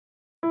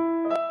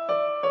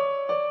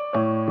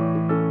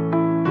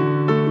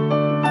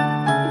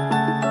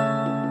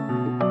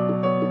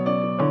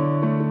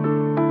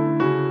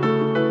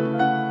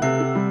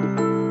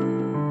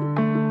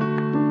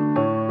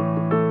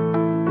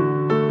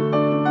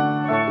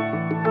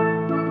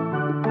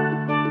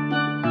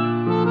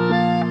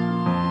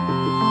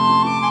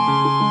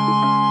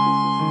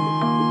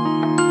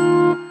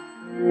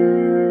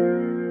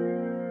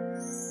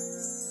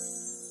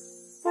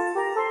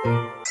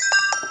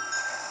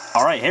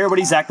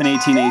everybody,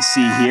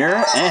 Zachman18AC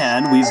here,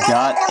 and we've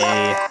got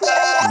a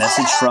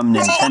message from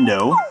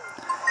Nintendo.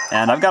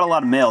 And I've got a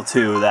lot of mail,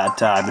 too,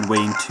 that I've been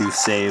waiting to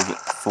save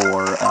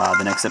for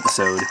the next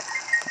episode.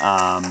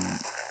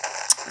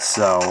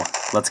 So,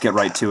 let's get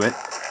right to it.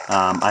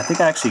 I think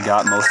I actually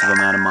got most of them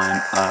out of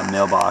my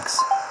mailbox.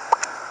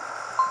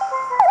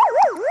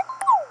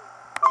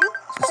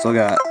 So, still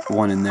got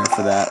one in there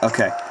for that.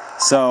 Okay,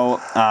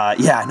 so,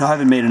 yeah, I know I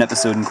haven't made an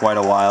episode in quite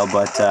a while,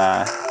 but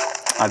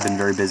I've been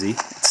very busy.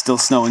 It's still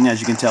snowing, as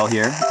you can tell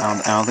here.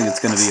 I don't think it's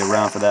going to be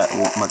around for that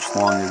much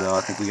longer, though.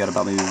 I think we got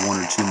about maybe 1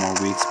 or 2 more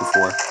weeks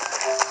before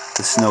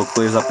the snow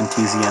clears up in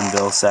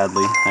TZMville,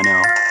 sadly. I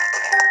know.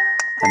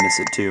 I miss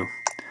it, too.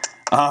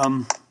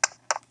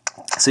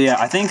 So, yeah,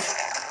 I think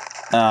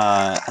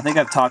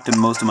I've talked to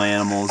most of my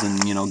animals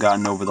and, you know,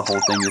 gotten over the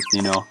whole thing with,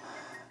 you know,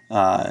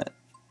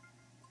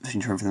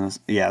 fishing tournament.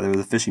 Yeah, there was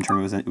a fishing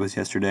tournament was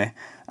yesterday.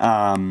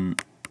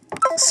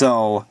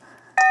 So...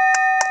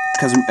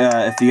 Because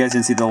if you guys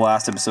didn't see the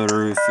last episode,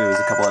 or if it was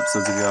a couple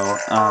episodes ago,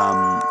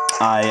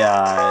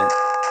 I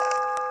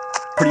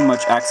pretty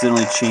much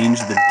accidentally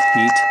changed the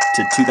date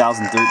to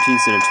 2013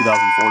 instead of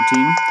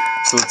 2014.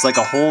 So it's like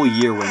a whole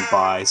year went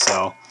by,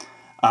 so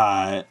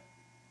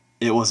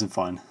it wasn't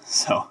fun.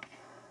 So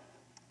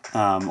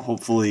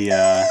hopefully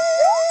I've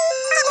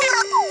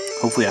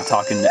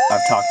talked to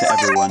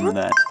everyone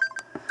that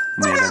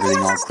we have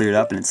everything all cleared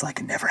up, and it's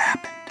like it never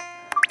happened.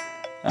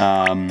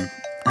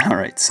 All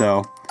right,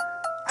 so.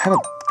 I have a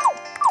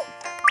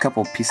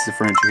couple pieces of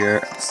furniture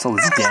here. Still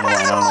this dandelion,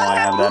 I don't know why I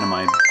have that in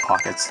my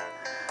pockets.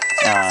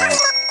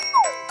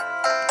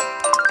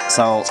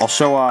 So I'll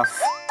show off.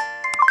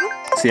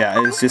 So yeah,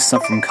 it was just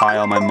stuff from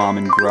Kyle, my mom,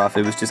 and Gruff.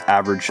 It was just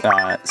average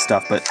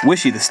stuff. But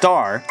Wishy the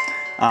Star,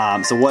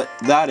 so what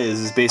that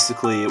is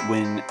basically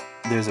when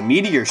there's a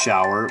meteor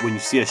shower, when you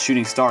see a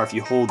shooting star, if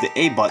you hold the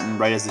A button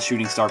right as the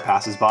shooting star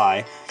passes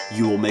by,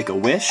 you will make a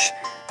wish,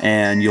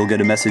 and you'll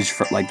get a message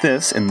like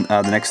this and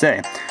the next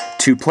day.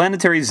 To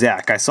Planetary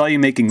Zach, I saw you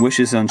making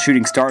wishes on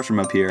shooting stars from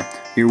up here.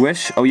 Your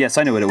wish? Oh yes,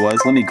 I know what it was.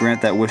 Let me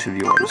grant that wish of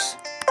yours.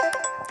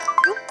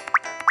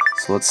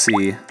 So let's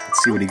see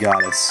what he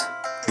got us.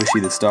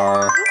 Wishy the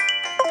Star,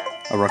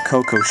 a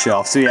Rococo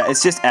shelf. So yeah,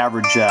 it's just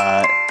average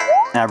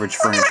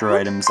furniture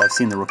items. I've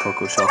seen the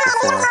Rococo shelf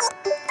before.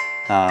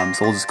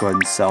 So we'll just go ahead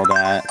and sell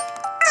that.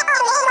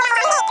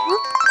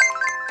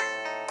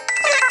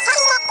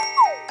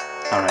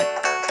 Alright.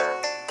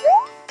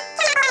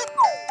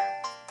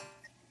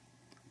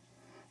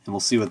 And we'll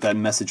see what that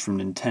message from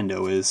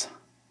Nintendo is.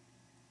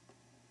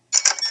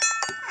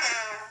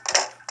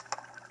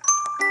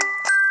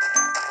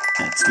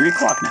 And it's 3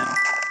 o'clock now.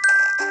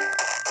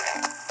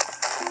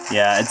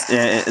 Yeah,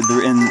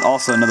 and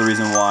also another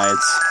reason why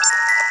it's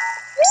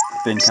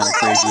been kind of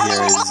crazy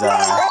here is,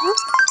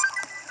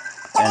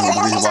 and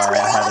the reason why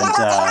I haven't,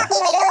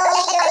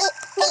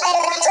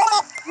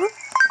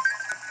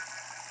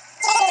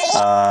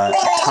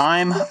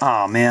 time?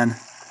 Oh man.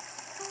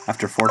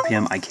 After 4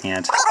 p.m. I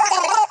can't.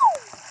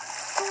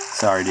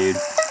 Sorry, dude.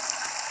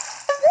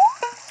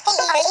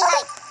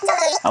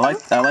 I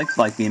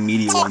like the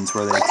immediate ones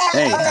where they're like,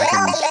 hey,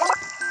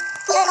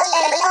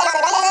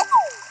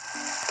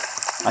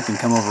 I can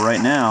come over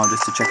right now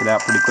just to check it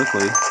out pretty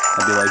quickly.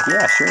 I'd be like,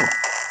 yeah, sure.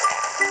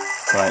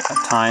 But at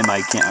time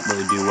I can't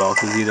really do well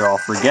because either I'll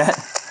forget,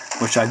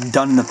 which I've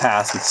done in the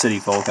past with City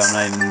Folk. I'm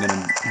not even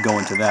gonna go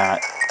into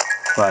that.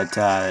 But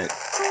I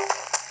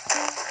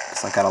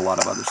got a lot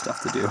of other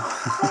stuff to do.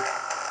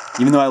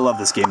 Even though I love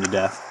this game to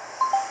death.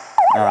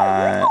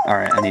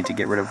 Alright, I need to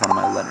get rid of one of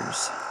my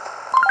letters.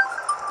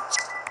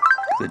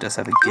 Because it does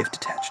have a gift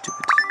attached to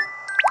it.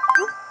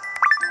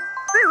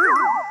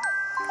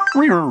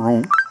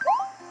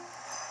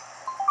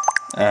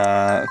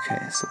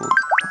 Okay, so we'll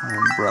put our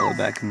umbrella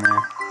back in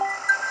there.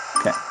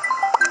 Okay.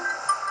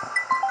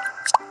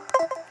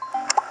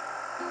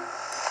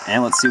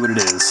 And let's see what it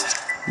is.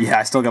 Yeah,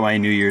 I still got my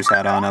New Year's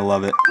hat on, I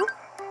love it.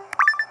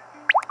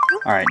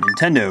 Alright,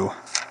 Nintendo.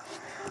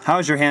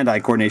 How's your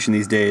hand-eye coordination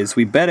these days?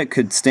 We bet it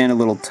could stand a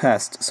little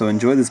test, so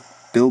enjoy this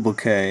bill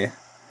bouquet.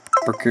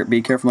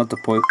 Be careful not to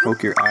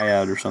poke your eye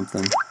out or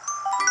something.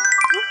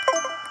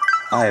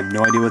 I have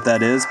no idea what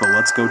that is, but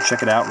let's go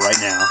check it out right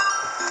now.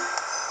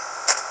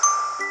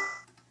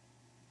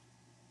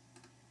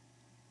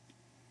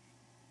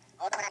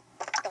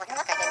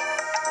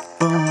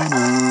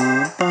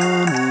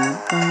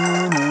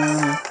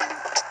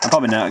 I'm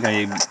probably not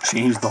going to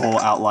change the whole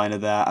outline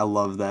of that. I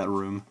love that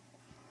room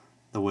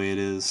the way it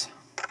is.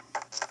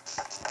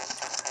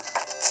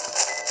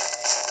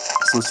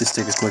 So let's just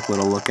take a quick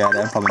little look at it.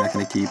 I'm probably not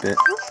going to keep it.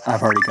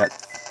 I've already got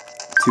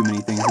too many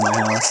things in my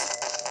house.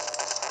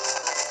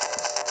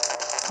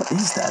 What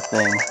is that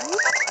thing?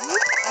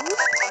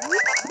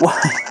 Why?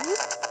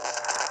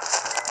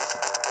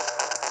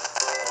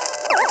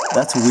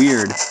 That's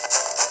weird.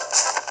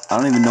 I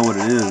don't even know what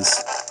it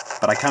is,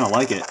 but I kind of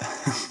like it.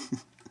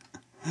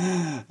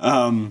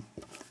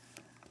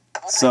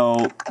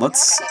 So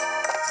let's,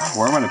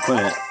 where am I going to put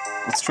it?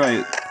 Let's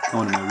try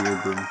going in my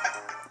weird room.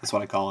 That's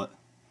what I call it.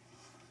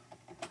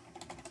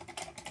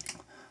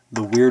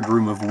 The weird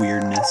room of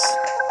weirdness.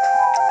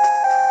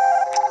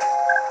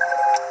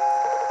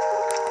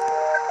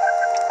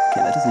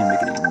 Okay, that doesn't even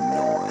make any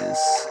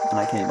noise. And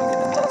I can't even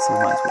get in that, so we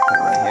might as well put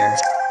it right here.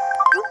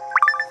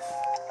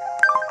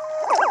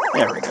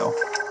 There we go.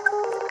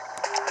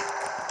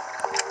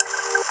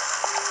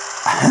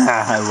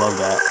 I love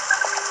that.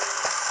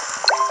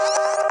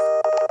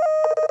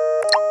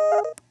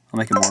 I'll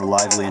make it more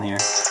lively in here.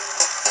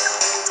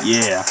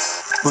 Yeah.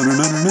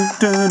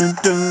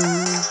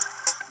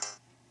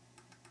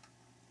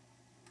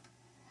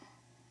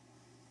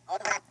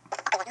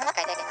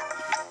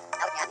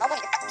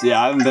 So yeah,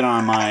 I haven't been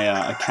on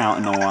my account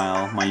in a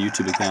while, my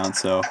YouTube account,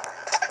 so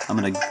I'm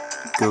gonna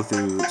go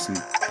through some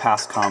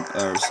past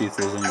or see if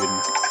there's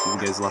anything you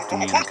guys left to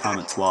me in the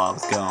comments while I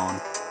was gone.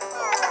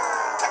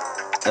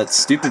 That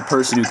stupid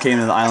person who came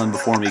to the island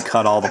before me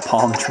cut all the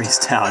palm trees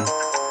down.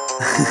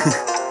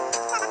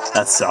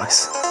 That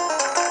sucks.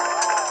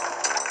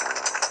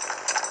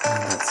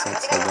 That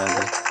sucks so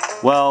badly.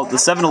 Well, the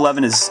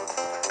 7-Eleven is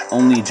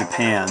only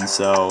Japan,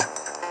 so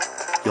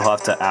you'll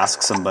have to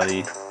ask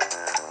somebody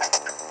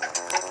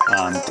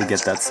to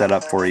get that set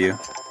up for you.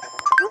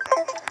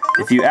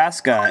 If you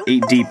ask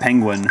 8D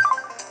Penguin,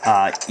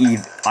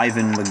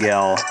 Ivan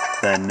Miguel,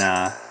 then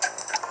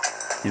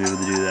you'll be able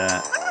to do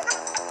that.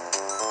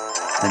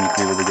 Then you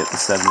can be able to get the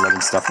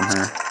 7-Eleven stuff from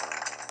her.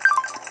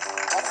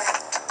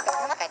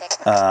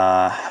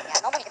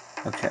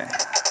 Okay.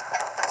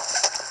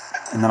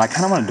 And then I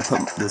kind of wanted to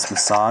put this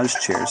massage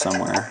chair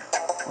somewhere.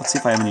 Let's see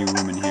if I have any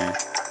room in here.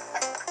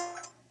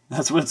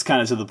 That's what it's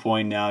kind of to the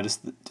point now,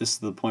 just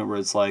to the point where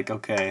it's like,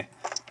 okay,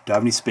 do I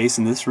have any space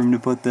in this room to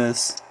put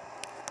this?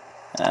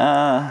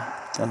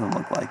 Doesn't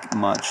look like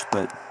much,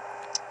 but...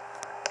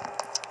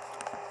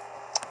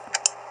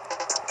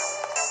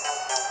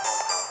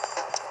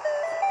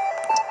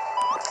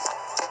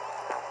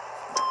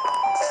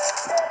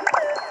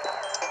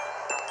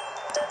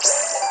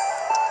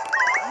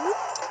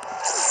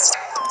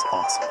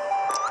 Awesome.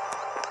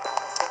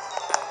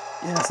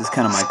 Yeah, this is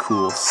kind of my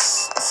cool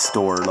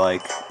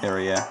store-like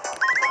area.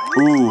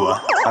 Ooh,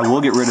 I will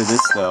get rid of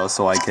this though,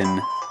 so I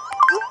can...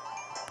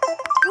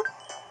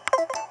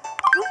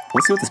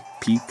 Let's see what this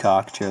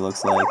peacock chair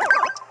looks like.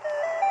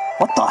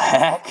 What the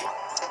heck?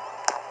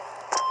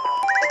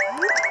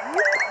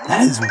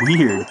 That is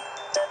weird.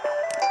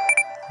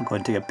 I'll go ahead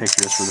and take a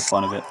picture just for the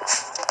fun of it.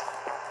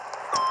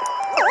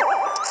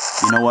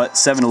 You know what?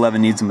 7-Eleven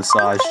needs a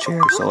massage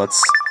chair, so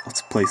let's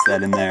place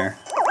that in there.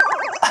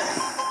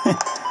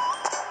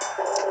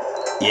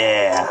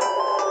 Yeah.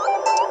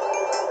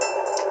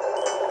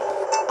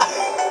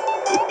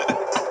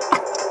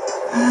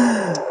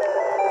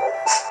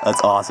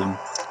 That's awesome.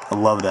 I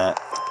love that.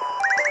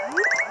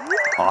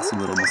 Awesome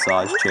little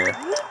massage chair.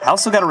 I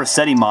also got a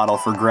Rossetti model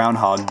for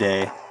Groundhog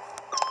Day.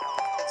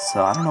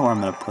 So I don't know where I'm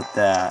going to put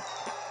that.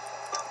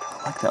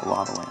 I like that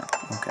lava lamp.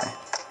 Okay.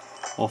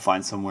 We'll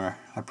find somewhere,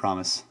 I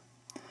promise.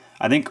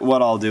 I think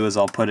what I'll do is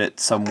I'll put it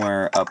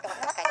somewhere upstairs.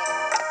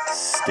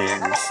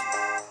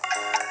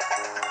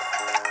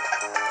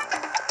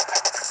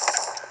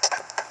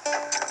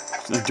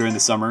 During the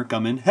summer,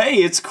 come in. Hey,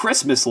 it's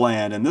Christmas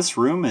land in this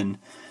room, and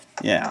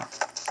yeah.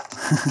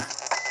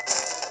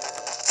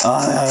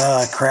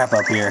 Crap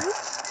up here.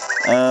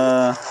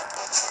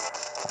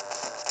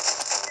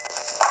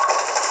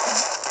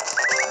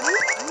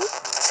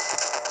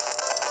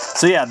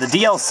 So yeah, the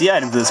DLC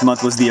item for this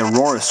month was the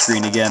Aurora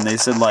screen again. They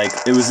said like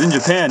it was in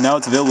Japan, now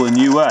it's available in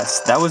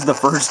US. That was the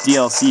first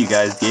DLC you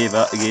guys gave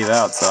out,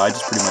 so I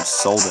just pretty much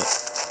sold it.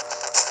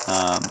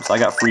 So I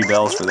got free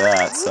bells for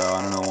that. So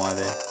I don't know why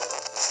they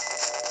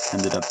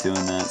ended up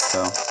doing that.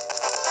 So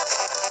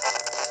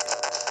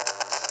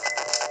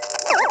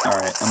all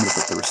right, I'm gonna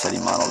put the Rossetti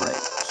model right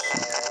here.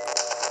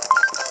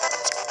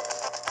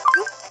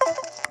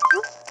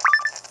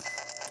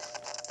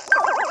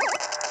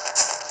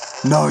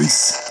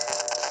 Nice.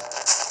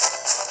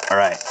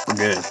 Alright, we're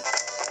good.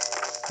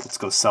 Let's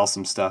go sell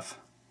some stuff.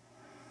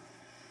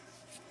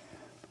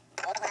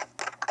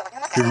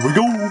 Here we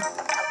go!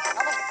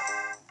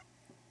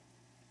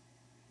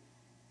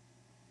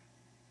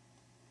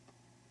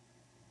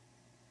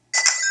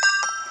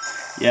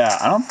 Yeah,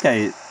 I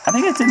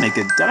think I did make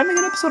did I make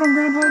an episode on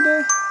Groundhog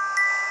Day?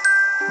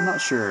 I'm not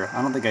sure.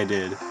 I don't think I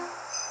did.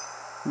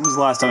 When was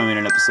the last time I made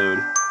an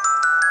episode?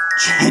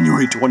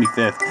 January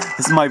 25th.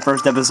 This is my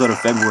first episode of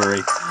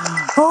February.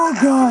 Oh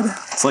god!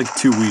 It's like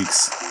 2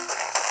 weeks.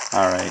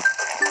 Alright.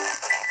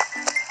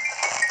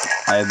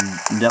 I'm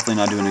definitely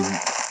not doing a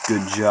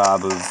good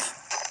job of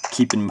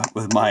keeping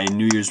with my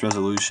New Year's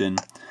resolution.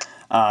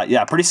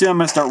 Yeah, pretty soon I'm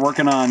going to start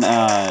working on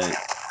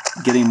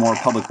getting more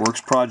public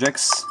works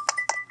projects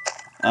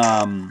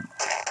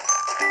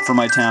for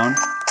my town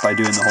by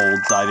doing the whole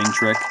diving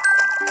trick.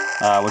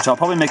 Which I'll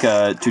probably make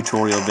a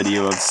tutorial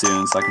video of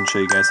soon so I can show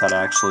you guys how to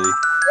actually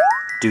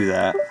do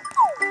that.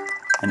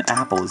 An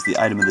apple is the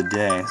item of the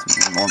day, so we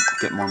can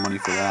get more money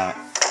for that.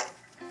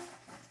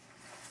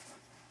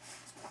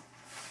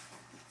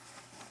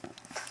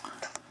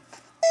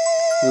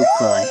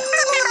 Okay.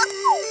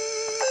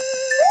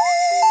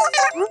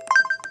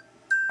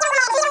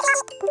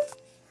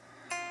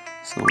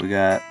 So we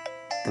got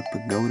the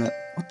pagoda.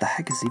 What the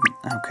heck is even...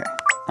 Okay,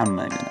 I'm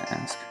not even gonna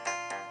ask.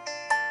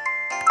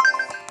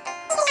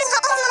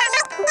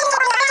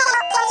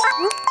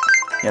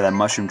 Yeah, that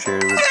mushroom chair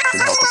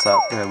should help us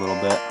out there a little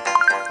bit.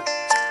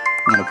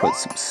 I'm gonna put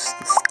this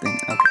thing...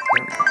 Okay,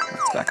 there we go.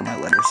 That's back of my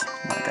letters.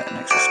 I got an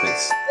extra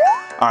space.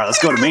 Alright, let's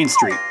go to Main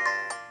Street.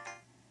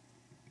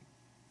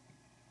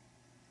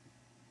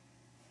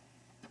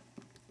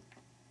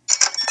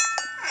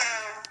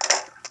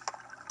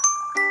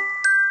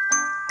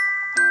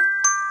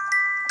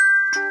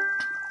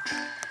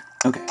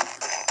 Okay.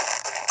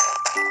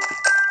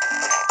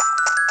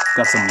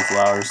 Got so many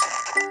flowers.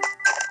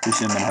 We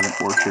should have an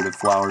orchard of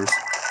flowers.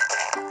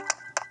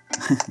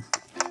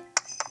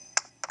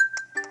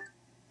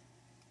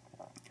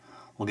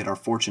 We'll get our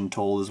fortune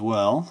told as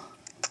well.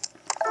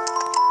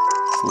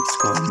 So let's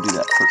go ahead and do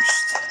that first.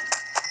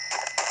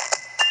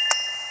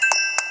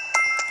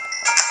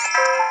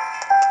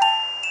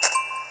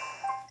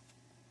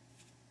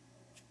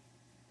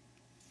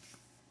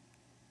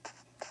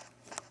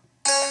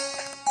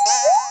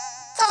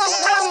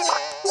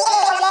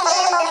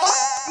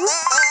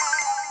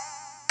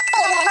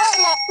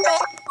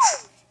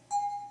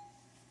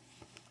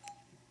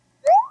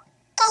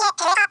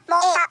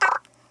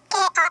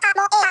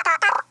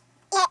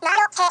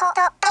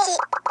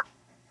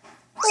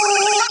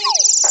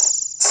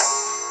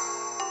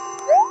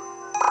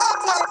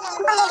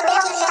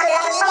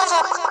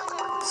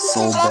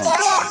 Soul bench.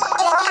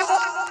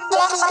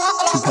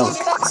 2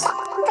 pelicans.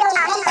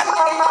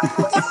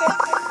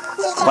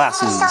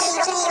 Glasses.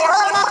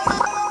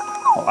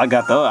 Well, I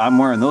got those. I'm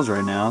wearing those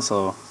right now,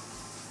 so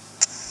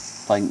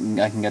if I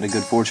can get a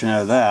good fortune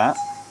out of that.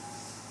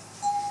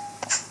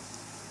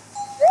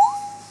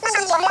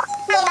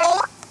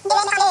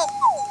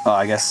 Oh,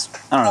 I guess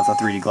I don't know if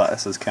the 3D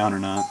glasses count or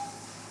not.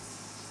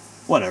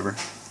 Whatever.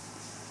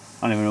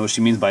 I don't even know what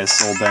she means by a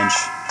soul bench.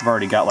 I've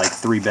already got like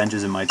 3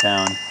 benches in my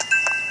town.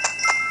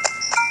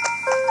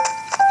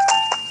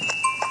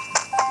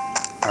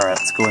 Alright,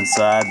 let's go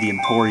inside the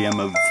Emporium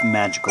of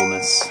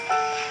Magicalness.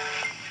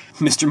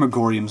 Mr.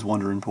 Megorium's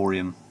Wonder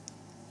Emporium.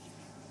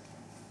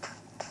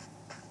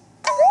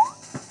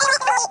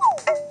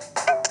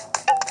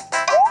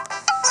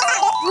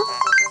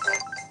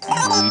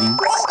 Reading.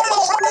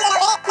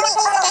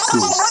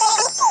 Cool.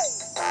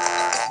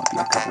 Might be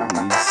a couple of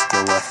these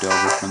still left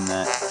over from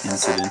that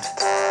incident.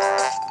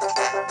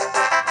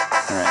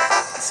 Alright,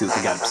 let's see what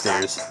they got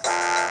upstairs.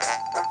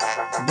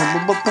 Bum,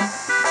 bum, bum, bum.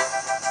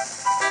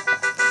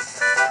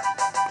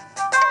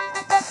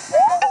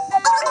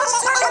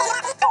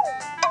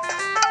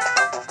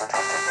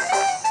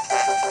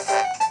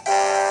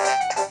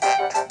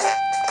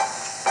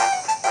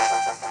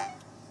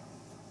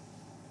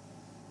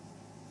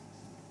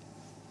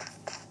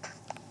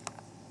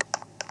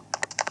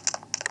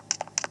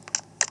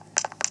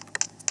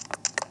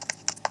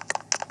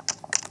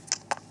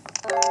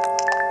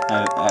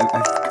 I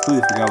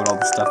completely forgot what all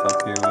the stuff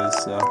up here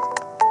was, so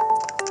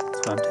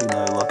I'm taking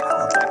another look. I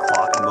love that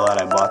clock. I'm glad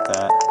I bought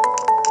that.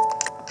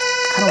 I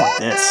kind of want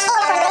this.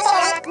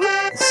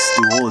 This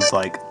stool is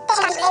like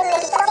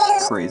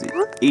crazy.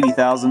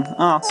 80,000.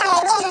 Oh,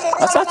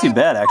 that's not too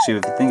bad actually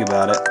if you think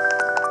about it.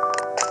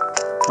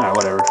 Alright,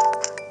 whatever.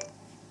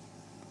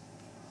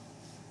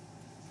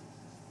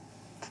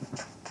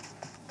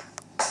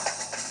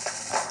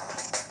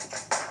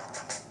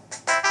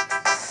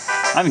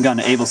 I haven't gone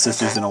to Able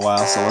Sisters in a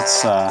while, so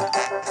let's go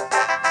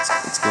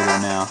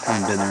there now. I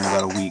haven't been there in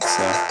about a week,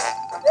 so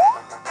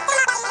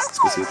let's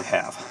go see what they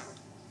have.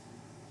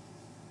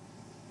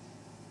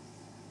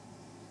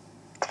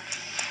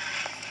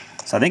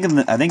 So I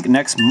think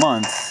next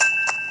month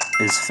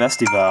is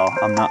Festival.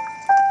 I'm not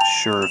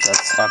sure if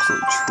that's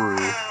absolutely true.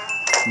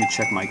 Let me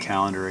check my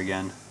calendar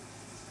again.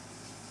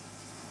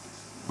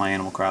 My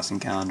Animal Crossing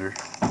calendar.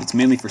 It's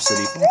mainly for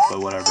city folk,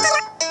 but whatever.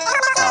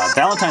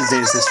 Valentine's Day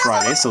is this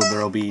Friday, so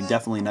there will be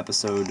definitely an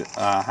episode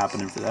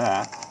happening for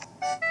that.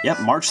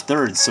 Yep, March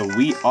 3rd, so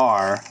we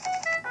are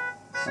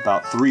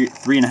about three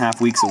and a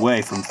half weeks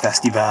away from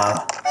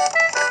Festival.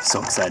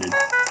 So excited.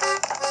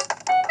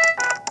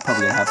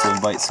 Probably gonna have to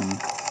invite some.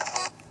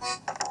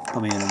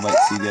 Probably gonna invite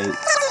you guys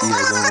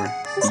over.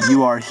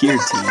 You Are Here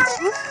team.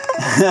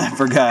 I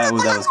forgot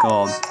what that was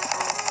called.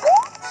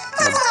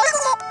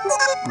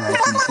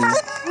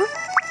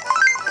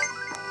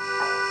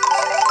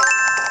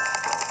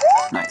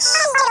 Nice.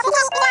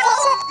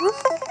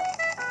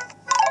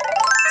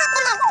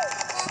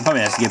 I'll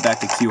probably have to get back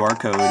to QR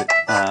code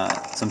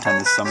sometime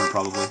this summer,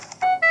 probably.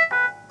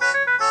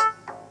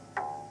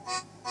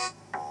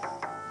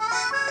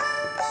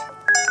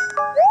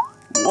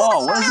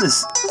 Whoa, what is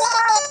this?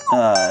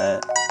 What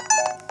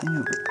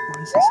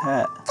is this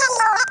hat?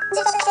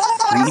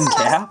 Green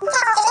cap?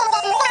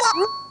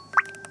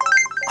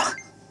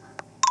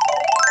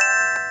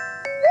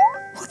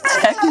 What the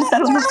heck is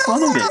that on the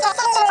front of it?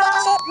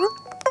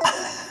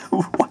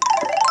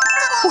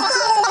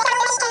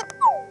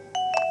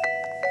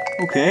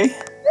 Okay.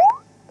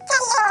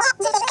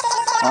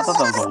 I thought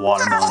that was a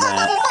watermelon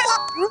hat.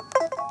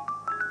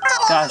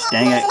 Gosh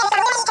dang it.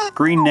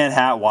 Green knit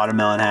hat,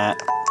 watermelon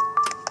hat.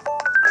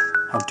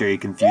 How dare you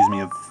confuse me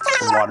of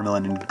a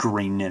watermelon and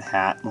green knit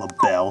hat,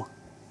 LaBelle.